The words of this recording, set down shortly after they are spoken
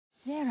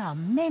There are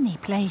many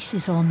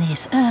places on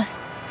this earth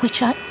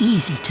which are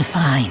easy to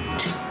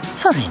find.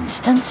 For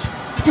instance,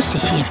 the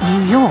city of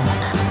New York.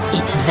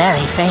 It's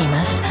very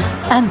famous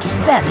and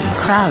very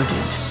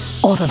crowded.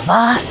 Or the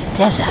vast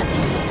desert,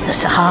 the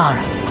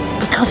Sahara,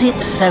 because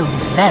it's so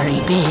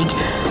very big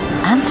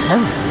and so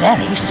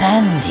very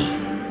sandy.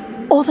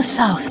 Or the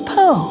South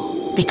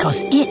Pole,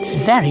 because it's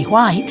very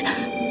white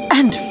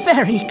and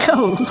very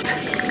cold.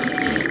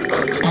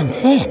 And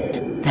then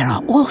there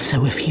are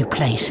also a few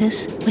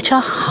places which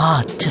are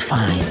hard to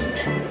find.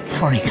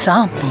 For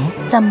example,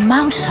 the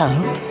mouse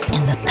hole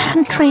in the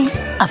pantry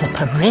of a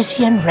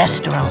Parisian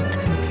restaurant,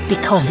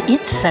 because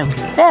it's so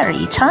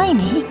very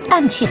tiny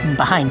and hidden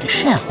behind a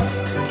shelf.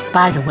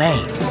 By the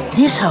way,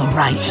 this hole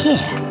right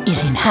here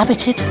is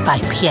inhabited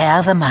by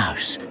Pierre the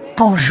mouse.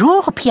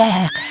 Bonjour,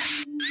 Pierre.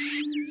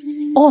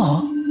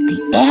 Or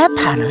the air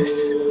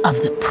palace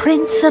of the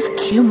Prince of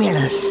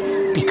Cumulus,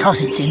 because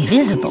it's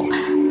invisible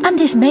and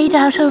is made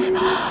out of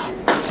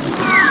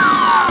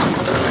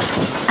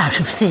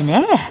thin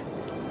air.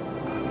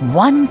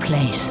 One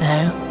place,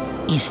 though,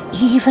 is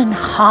even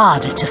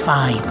harder to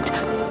find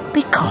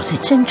because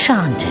it's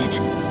enchanted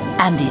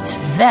and it's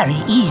very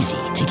easy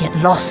to get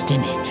lost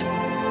in it.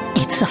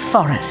 It's a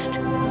forest.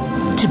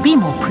 To be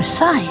more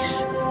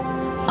precise,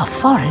 a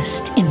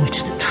forest in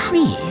which the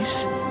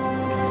trees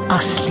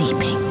are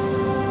sleeping.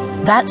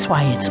 That's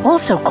why it's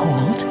also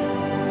called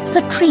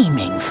the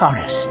Dreaming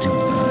Forest.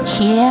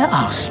 Here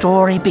our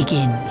story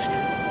begins,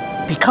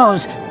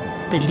 because,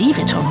 believe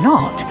it or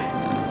not,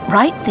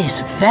 right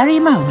this very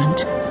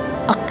moment,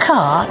 a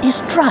car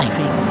is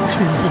driving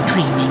through the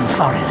Dreaming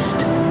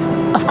Forest.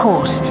 Of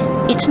course,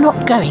 it's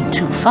not going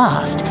too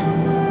fast,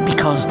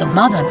 because the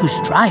mother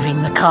who's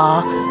driving the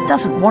car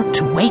doesn't want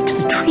to wake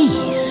the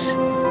trees.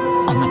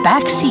 On the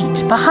back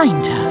seat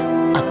behind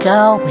her, a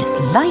girl with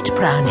light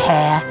brown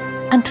hair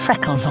and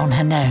freckles on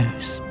her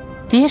nose.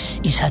 This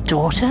is her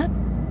daughter,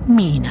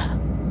 Mina.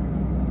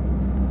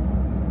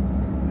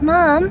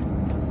 Mom,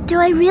 do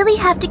I really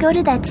have to go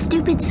to that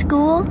stupid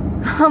school?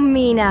 Oh,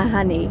 Mina,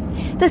 honey.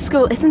 The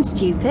school isn't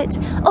stupid.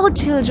 All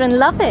children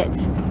love it.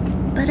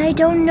 But I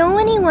don't know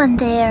anyone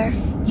there.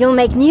 You'll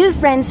make new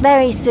friends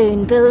very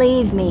soon,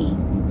 believe me.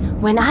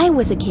 When I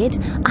was a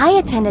kid, I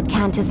attended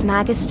Cantus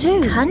Magus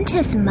too.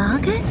 Cantus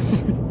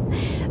Magus?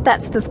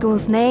 That's the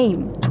school's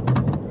name.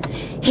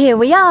 Here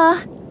we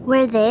are.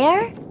 We're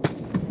there?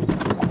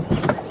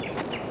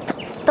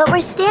 But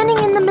we're standing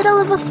in the middle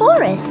of a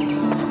forest.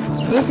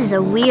 This is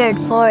a weird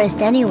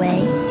forest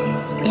anyway.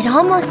 It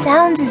almost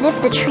sounds as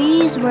if the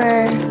trees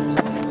were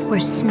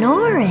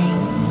snoring.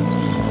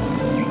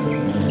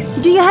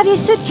 Do you have your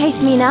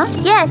suitcase, Mina?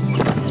 Yes,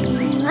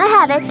 I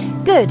have it.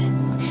 Good.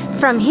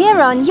 From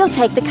here on, you'll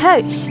take the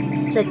coach.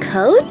 The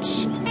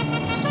coach?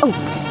 Oh,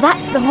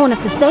 that's the horn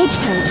of the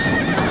stagecoach.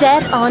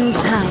 Dead on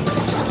time.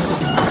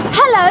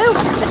 Hello!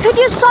 Could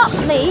you stop,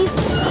 please?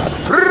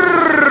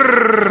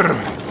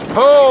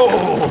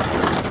 Oh!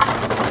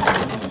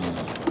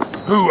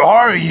 Who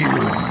are you?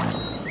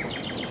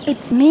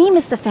 It's me,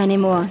 Mr.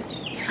 Fenimore.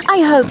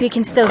 I hope you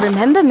can still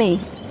remember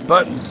me.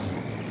 But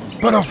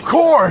of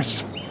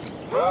course!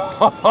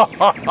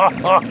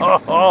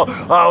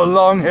 How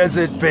long has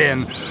it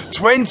been?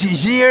 20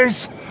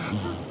 years?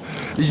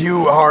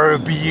 You are a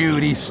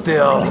beauty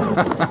still.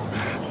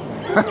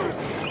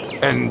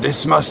 And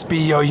this must be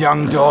your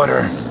young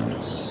daughter,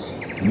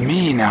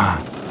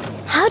 Mina.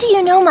 How do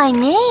you know my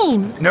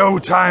name? No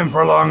time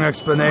for long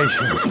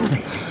explanations.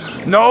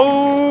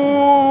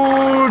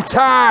 No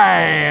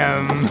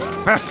time!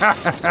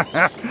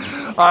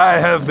 I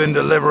have been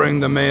delivering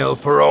the mail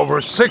for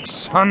over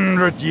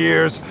 600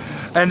 years,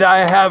 and I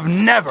have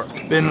never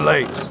been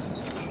late.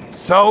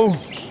 So,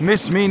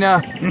 Miss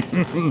Mina,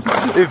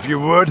 if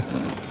you would,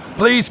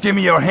 please give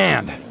me your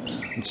hand.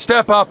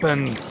 Step up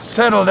and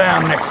settle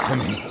down next to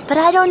me. But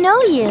I don't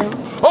know you.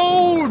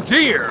 Oh,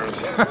 dear!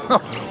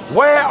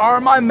 Where are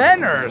my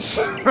manners?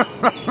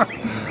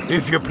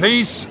 If you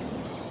please,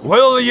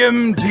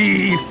 William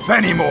D.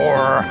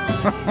 Fenimore,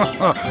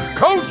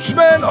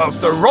 coachman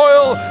of the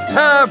Royal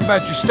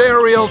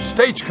Magisterial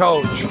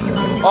Stagecoach,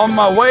 on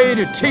my way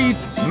to Teeth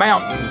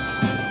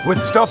Mountains,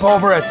 with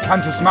stopover at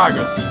Cantus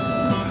Magus.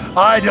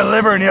 I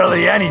deliver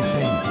nearly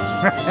anything,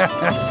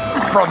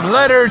 from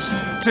letters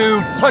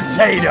to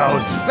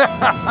potatoes.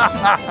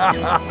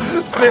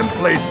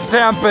 Simply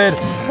stamp it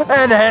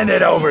and hand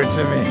it over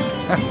to me.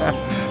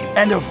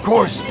 And of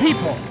course,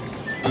 people.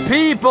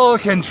 People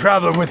can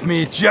travel with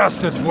me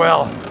just as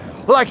well.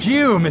 Like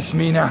you, Miss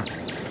Mina.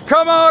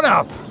 Come on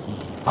up.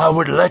 I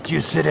would let you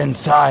sit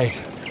inside.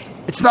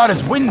 It's not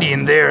as windy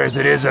in there as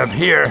it is up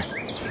here.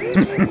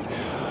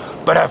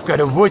 But I've got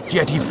a Wood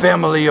Yeti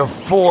family of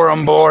 4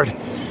 on board.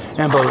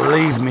 And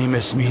believe me,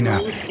 Miss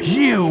Mina,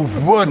 you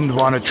wouldn't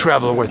want to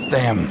travel with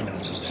them.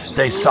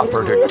 They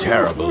suffered a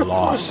terrible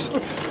loss.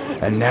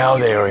 And now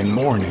they are in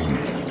mourning.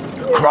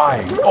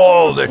 Crying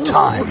all the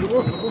time.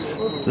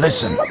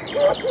 Listen.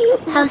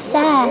 How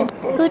sad.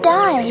 Who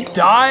died?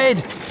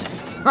 Died?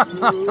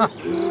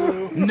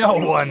 No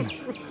one.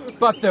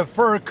 But the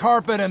fur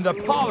carpet and the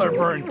parlor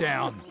burnt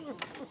down.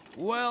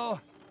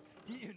 Well, you